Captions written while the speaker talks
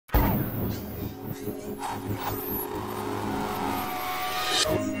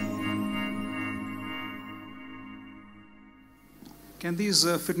Can these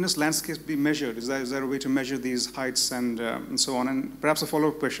fitness landscapes be measured? Is there a way to measure these heights and so on? And perhaps a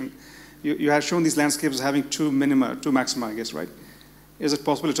follow-up question. You have shown these landscapes having two maxima, I guess, right? Is it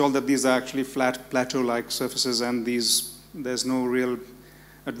possible at all that these are actually flat plateau-like surfaces and there's no real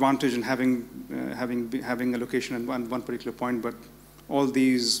advantage in having a location at one particular point, but all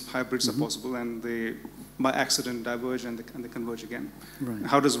these hybrids are possible and they, by accident, diverge and they converge again? Right.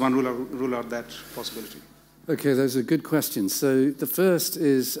 How does one rule out that possibility? Okay, those are good questions. So the first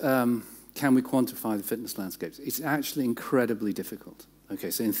is, can we quantify the fitness landscapes? It's actually incredibly difficult.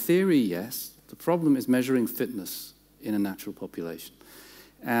 Okay, so in theory, yes. The problem is measuring fitness in a natural population.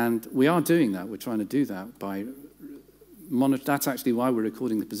 And we are doing that. We're trying to do that by that's actually why we're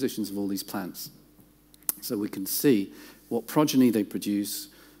recording the positions of all these plants. So we can see what progeny they produce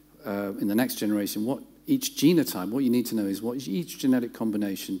in the next generation, what each genotype, what you need to know is what each genetic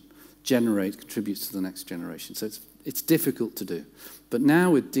combination contributes to the next generation. So it's difficult to do. But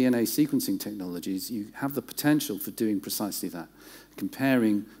now with DNA sequencing technologies, you have the potential for doing precisely that,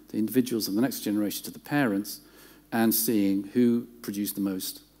 comparing the individuals of the next generation to the parents and seeing who produced the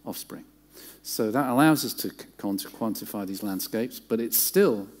most offspring. So that allows us to quantify these landscapes, but it's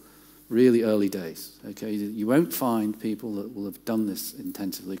still really early days. Okay? You won't find people that will have done this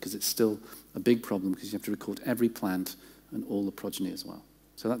intensively because it's still a big problem because you have to record every plant and all the progeny as well.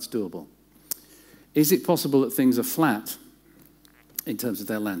 So that's doable. Is it possible that things are flat in terms of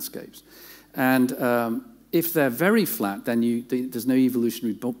their landscapes? And if they're very flat, then there's no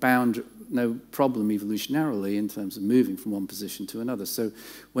evolutionary no problem evolutionarily in terms of moving from one position to another. So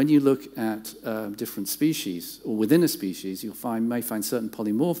when you look at different species, or within a species, you may find certain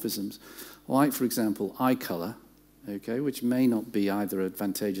polymorphisms, like, for example, eye color, okay, which may not be either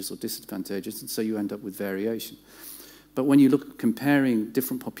advantageous or disadvantageous, and so you end up with variation. But when you look at comparing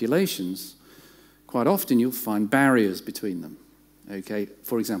different populations, quite often you'll find barriers between them. Okay,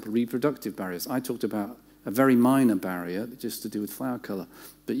 for example, reproductive barriers. I talked about a very minor barrier just to do with flower color,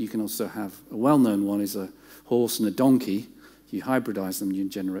 but you can also have a well-known one is a horse and a donkey. You hybridize them, you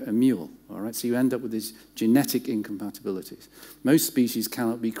generate a mule. All right, so you end up with these genetic incompatibilities. Most species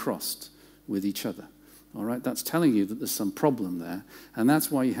cannot be crossed with each other. All right, that's telling you that there's some problem there, and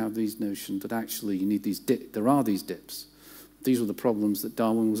that's why you have these notions that actually you need there are these dips. These were the problems that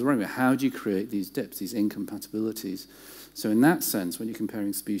Darwin was worrying about. How do you create these dips, these incompatibilities? So in that sense, when you're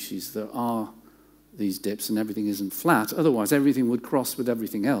comparing species, there are these dips and everything isn't flat. Otherwise, everything would cross with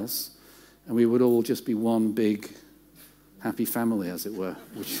everything else, and we would all just be one big happy family, as it were,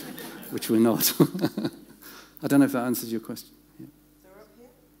 which we're not. I don't know if that answers your question.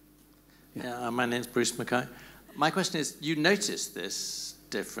 Yeah, my name's Bruce Mackay. My question is, you notice this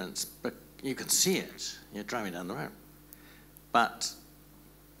difference, but you can see it. You're driving down the road. But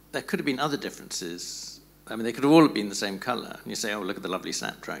there could have been other differences. I mean, they could have all been the same color. And you say, oh, look at the lovely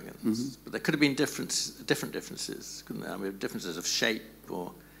snapdragons. Mm-hmm. But there could have been different differences, couldn't there? I mean, differences of shape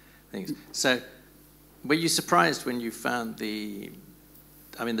or things. So were you surprised when you found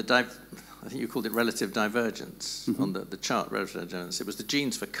I think you called it relative divergence on the chart, relative divergence. It was the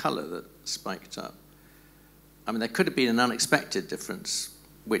genes for color that spiked up. I mean, there could have been an unexpected difference,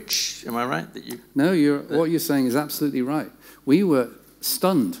 which, am I right? No, what you're saying is absolutely right. We were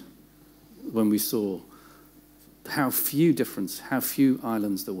stunned when we saw how few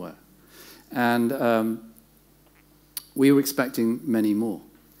islands there were. And we were expecting many more.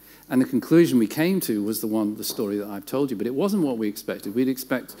 And the conclusion we came to was the story that I've told you, but it wasn't what we expected.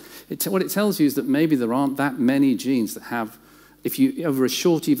 What it tells you is that maybe there aren't that many genes that have, over a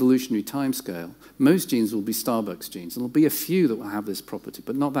short evolutionary timescale, most genes will be Starbucks genes, and there'll be a few that will have this property,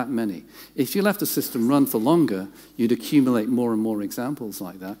 but not that many. If you left the system run for longer, you'd accumulate more and more examples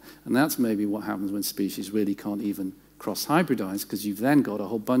like that, and that's maybe what happens when species really can't even cross-hybridize, because you've then got a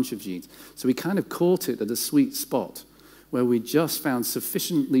whole bunch of genes. So we kind of caught it at a sweet spot, where we just found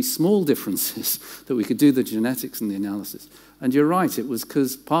sufficiently small differences that we could do the genetics and the analysis. And you're right, it was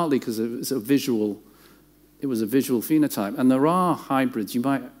partly because it was a visual phenotype. And there are hybrids. You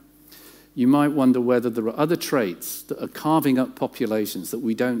might wonder whether there are other traits that are carving up populations that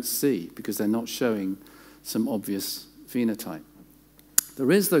we don't see because they're not showing some obvious phenotype.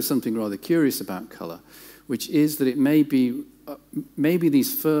 There is, though, something rather curious about color, which is that it may be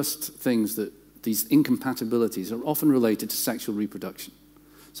these first things these incompatibilities are often related to sexual reproduction.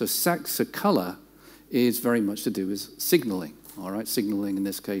 So color is very much to do with signaling, all right? Signaling, in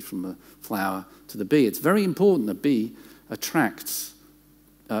this case, from a flower to the bee. It's very important the bee attracts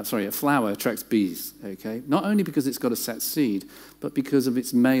a flower attracts bees, okay? Not only because it's got a set seed, but because of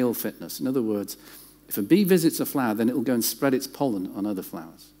its male fitness. In other words, if a bee visits a flower, then it will go and spread its pollen on other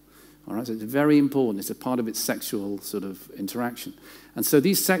flowers. All right, so it's very important. It's a part of its sexual sort of interaction. And so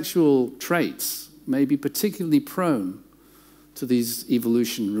these sexual traits may be particularly prone to these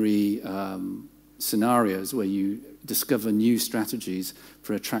evolutionary scenarios where you discover new strategies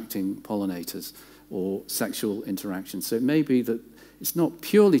for attracting pollinators or sexual interaction. So it may be that it's not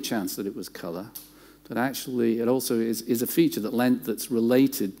purely chance that it was color, but actually it also is a feature that's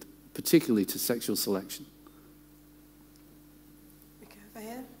related particularly to sexual selection. Over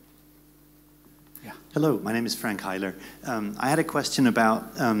here. Yeah. Hello, my name is Frank Heiler. I had a question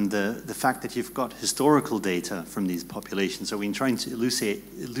about the fact that you've got historical data from these populations. So when trying to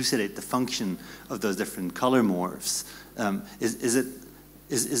elucidate the function of those different color morphs,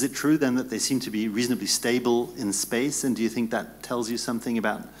 is it true then that they seem to be reasonably stable in space? And do you think that tells you something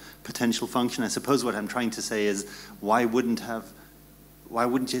about potential function? I suppose what I'm trying to say is why wouldn't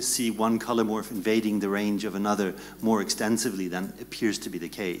you see one color morph invading the range of another more extensively than appears to be the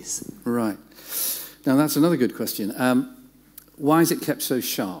case? Right. Now, that's another good question. Why is it kept so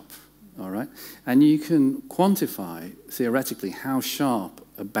sharp? All right. And you can quantify, theoretically, how sharp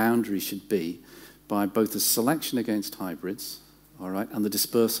a boundary should be by both the selection against hybrids, all right, and the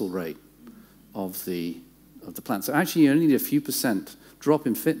dispersal rate of the plant. So actually, you only need a few % drop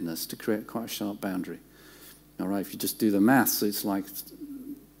in fitness to create quite a sharp boundary. All right, if you just do the maths, it's like,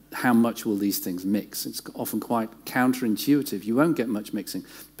 how much will these things mix? It's often quite counterintuitive. You won't get much mixing,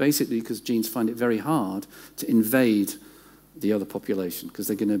 basically because genes find it very hard to invade the other population because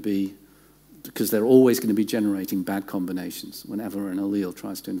they're always going to be generating bad combinations whenever an allele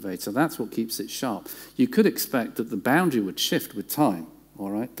tries to invade. So that's what keeps it sharp. You could expect that the boundary would shift with time,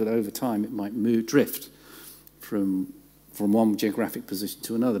 all right, that over time it might drift from one geographic position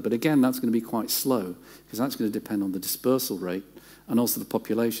to another. But again, that's going to be quite slow because that's going to depend on the dispersal rate and also the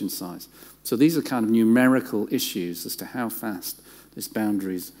population size. So these are kind of numerical issues as to how fast this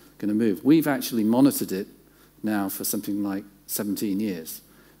boundary is going to move. We've actually monitored it now for something like 17 years,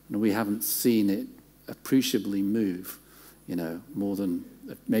 and we haven't seen it appreciably move, more than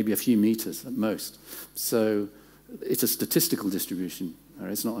maybe a few meters at most. So it's a statistical distribution.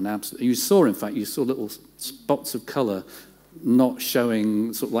 It's not an absolute. You saw little spots of color not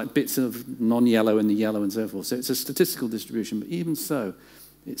showing sort of like bits of non-yellow in the yellow and so forth. So it's a statistical distribution, but even so,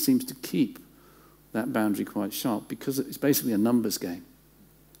 it seems to keep that boundary quite sharp because it's basically a numbers game.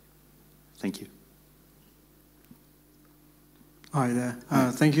 Thank you. Hi there.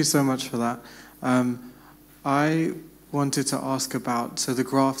 Thank you so much for that. I wanted to ask about, so the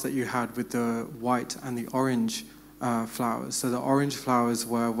graph that you had with the white and the orange flowers. So the orange flowers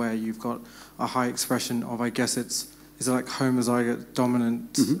were where you've got a high expression of, I guess is it like homozygote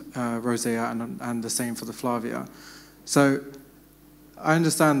dominant rosea and the same for the flavia. So I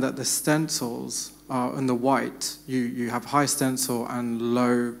understand that the stencils are in the white, you have high stencil and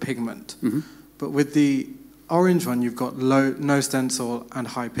low pigment. Mm-hmm. But with the orange one, you've got no stencil and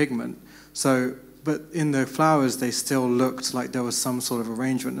high pigment. So, but in the flowers, they still looked like there was some sort of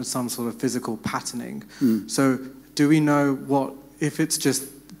arrangement and some sort of physical patterning. Mm. So do we know if it's just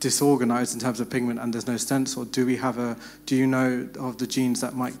disorganized in terms of pigment and there's no stencil, do you know of the genes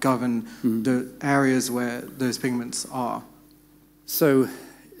that might govern the areas where those pigments are? So,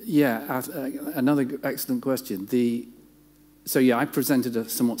 yeah, another excellent question. I presented a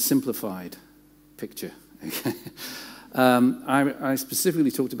somewhat simplified picture. Okay. I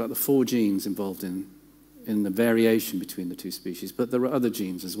specifically talked about the 4 genes involved in the variation between the 2 species, but there are other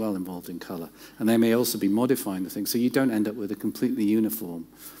genes as well involved in color, and they may also be modifying the thing, so you don't end up with a completely uniform.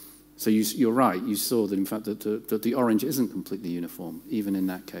 So you're right, you saw that in fact that the orange isn't completely uniform, even in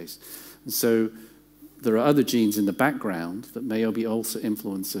that case. And so there are other genes in the background that may be also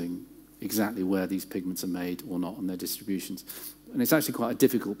influencing exactly where these pigments are made or not and their distributions. And it's actually quite a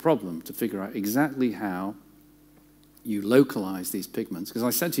difficult problem to figure out exactly how you localize these pigments. Because I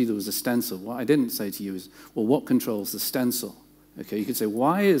said to you there was a stencil. What I didn't say to you is, well, what controls the stencil? Okay, you could say,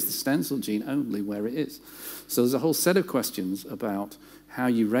 why is the stencil gene only where it is? So there's a whole set of questions about how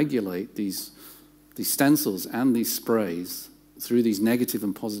you regulate these stencils and these sprays through these negative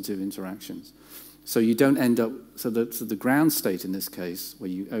and positive interactions. So you don't end up, so the ground state in this case, where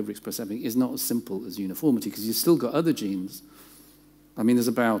you overexpress everything, is not as simple as uniformity, because you've still got other genes. I mean,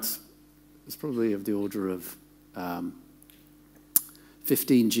 it's probably of the order of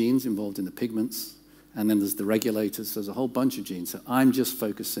 15 genes involved in the pigments, and then there's the regulators. There's a whole bunch of genes. So I'm just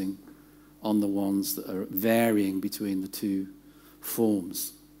focusing on the ones that are varying between the 2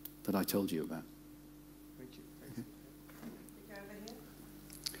 forms that I told you about. Thank you.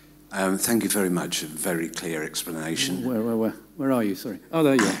 Thank you very much. A very clear explanation. Where are you? Sorry. Oh,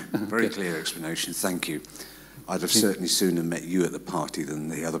 there you are. Very clear explanation. Thank you. I'd have certainly sooner met you at the party than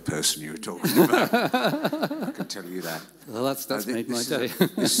the other person you were talking about. I can tell you that. Well, that's made my day.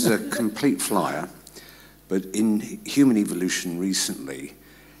 This is a complete flyer, but in human evolution recently,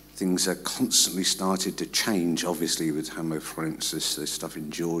 things are constantly started to change, obviously, with Homo forensis, the stuff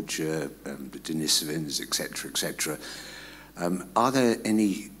in Georgia, the Denisovans, etc., etc. Are there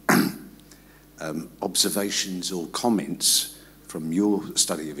any observations or comments from your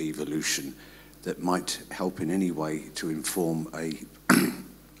study of evolution that might help in any way to inform a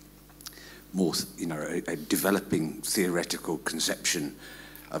more, a developing theoretical conception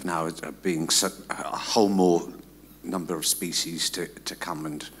of now being a whole more number of species to come,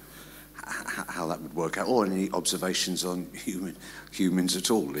 and how that would work out, or any observations on humans at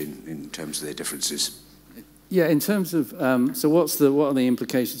all in terms of their differences? Yeah, in terms of, so what are the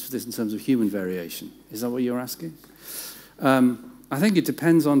implications for this in terms of human variation? Is that what you're asking? I think it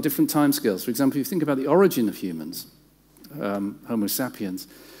depends on different timescales. For example, if you think about the origin of humans, Homo sapiens,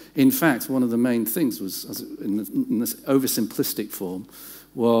 in fact, one of the main things was, in this oversimplistic form,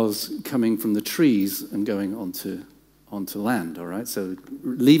 was coming from the trees and going onto land, all right? So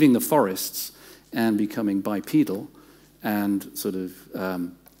leaving the forests and becoming bipedal and sort of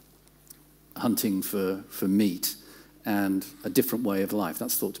hunting for meat and a different way of life.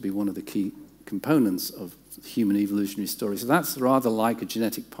 That's thought to be one of the key components of human evolutionary story. So that's rather like a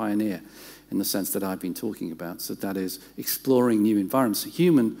genetic pioneer in the sense that I've been talking about. So that is exploring new environments.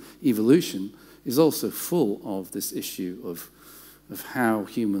 Human evolution is also full of this issue of how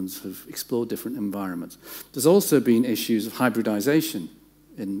humans have explored different environments. There's also been issues of hybridization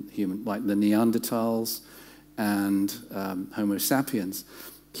in human, like the Neanderthals and Homo sapiens.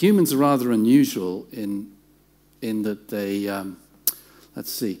 Humans are rather unusual in that they,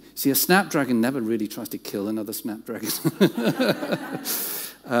 let's see, a snapdragon never really tries to kill another snapdragon.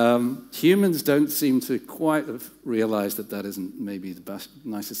 Humans don't seem to quite have realized that isn't maybe the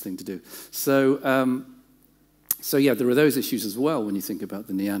nicest thing to do. So, so yeah, there are those issues as well when you think about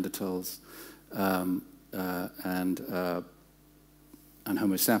the Neanderthals and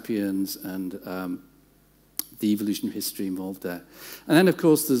Homo sapiens and the evolutionary history involved there. And then, of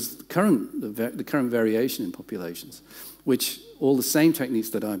course, there's the current variation in populations, which all the same techniques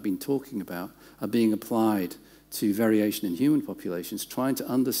that I've been talking about are being applied to variation in human populations, trying to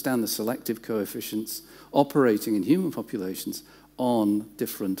understand the selective coefficients operating in human populations on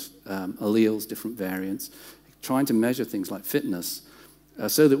different alleles, different variants, trying to measure things like fitness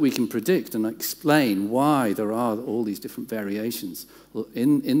so that we can predict and explain why there are all these different variations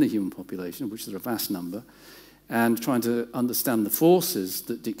in the human population, which is a vast number, and trying to understand the forces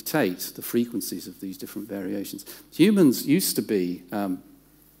that dictate the frequencies of these different variations. Humans used to be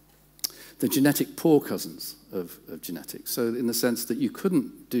the genetic poor cousins of genetics, so in the sense that you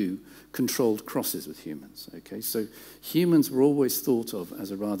couldn't do controlled crosses with humans, okay? So humans were always thought of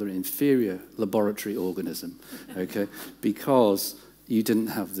as a rather inferior laboratory organism, okay, because you didn't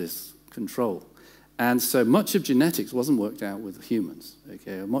have this control. And so much of genetics wasn't worked out with humans,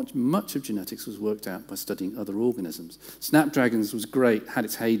 okay? Much of genetics was worked out by studying other organisms. Snapdragons was great, had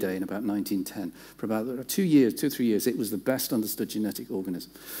its heyday in about 1910. For about 2 or 3 years, it was the best understood genetic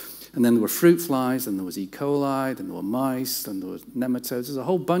organism. And then there were fruit flies, and there was E. coli, then there were mice, then there was nematodes. There's a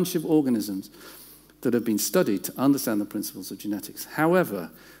whole bunch of organisms that have been studied to understand the principles of genetics.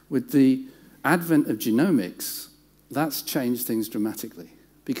 However, with the advent of genomics, that's changed things dramatically.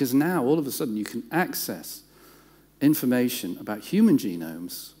 Because now, all of a sudden, you can access information about human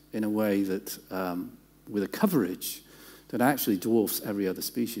genomes in a way that, with a coverage that actually dwarfs every other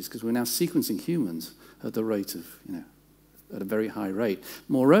species, because we're now sequencing humans at the rate of, at a very high rate.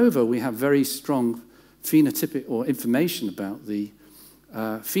 Moreover, we have very strong phenotypic or information about the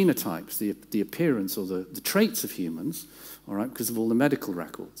phenotypes, the appearance or the traits of humans, all right, because of all the medical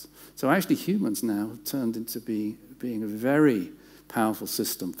records. So actually, humans now have turned into being a very powerful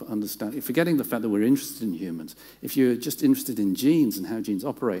system for understanding, forgetting the fact that we're interested in humans. If you're just interested in genes and how genes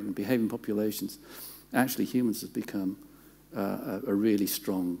operate and behave in populations, actually humans have become a really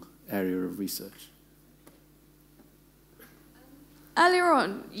strong area of research. Earlier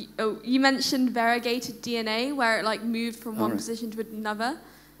on, you mentioned variegated DNA, where it moved from one position to another.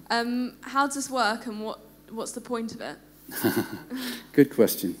 How does this work, and what's the point of it? Good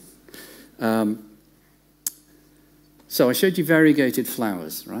question. So I showed you variegated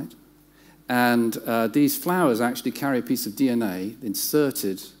flowers, right? And these flowers actually carry a piece of DNA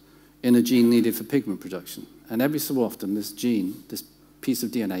inserted in a gene needed for pigment production. And every so often, this gene, this piece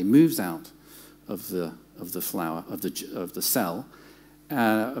of DNA, moves out of the flower, of the cell,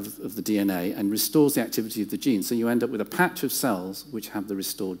 of the DNA and restores the activity of the gene. So you end up with a patch of cells which have the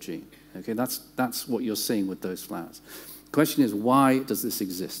restored gene. Okay, that's what you're seeing with those flowers. The question is, why does this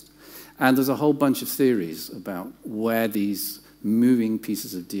exist? And there's a whole bunch of theories about where these moving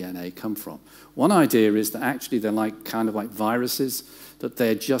pieces of DNA come from. One idea is that actually they're kind of like viruses, that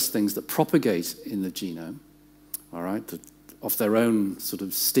they're just things that propagate in the genome, all right, off their own sort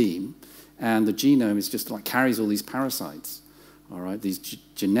of steam, and the genome is just like carries all these parasites, all right, these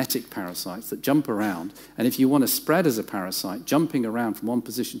genetic parasites that jump around, and if you want to spread as a parasite, jumping around from one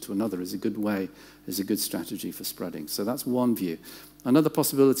position to another is a good strategy for spreading. So that's one view. Another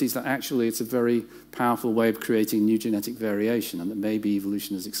possibility is that actually it's a very powerful way of creating new genetic variation, and that maybe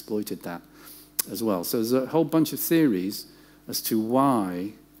evolution has exploited that as well. So there's a whole bunch of theories as to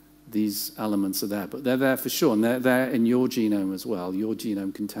why these elements are there, but they're there for sure, and they're there in your genome as well. Your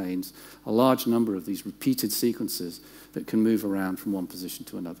genome contains a large number of these repeated sequences that can move around from one position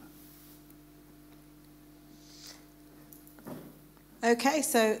to another. Okay,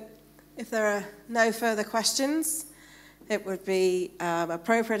 so if there are no further questions, it would be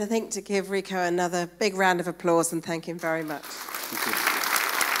appropriate, I think, to give Rico another big round of applause and thank him very much. Thank you.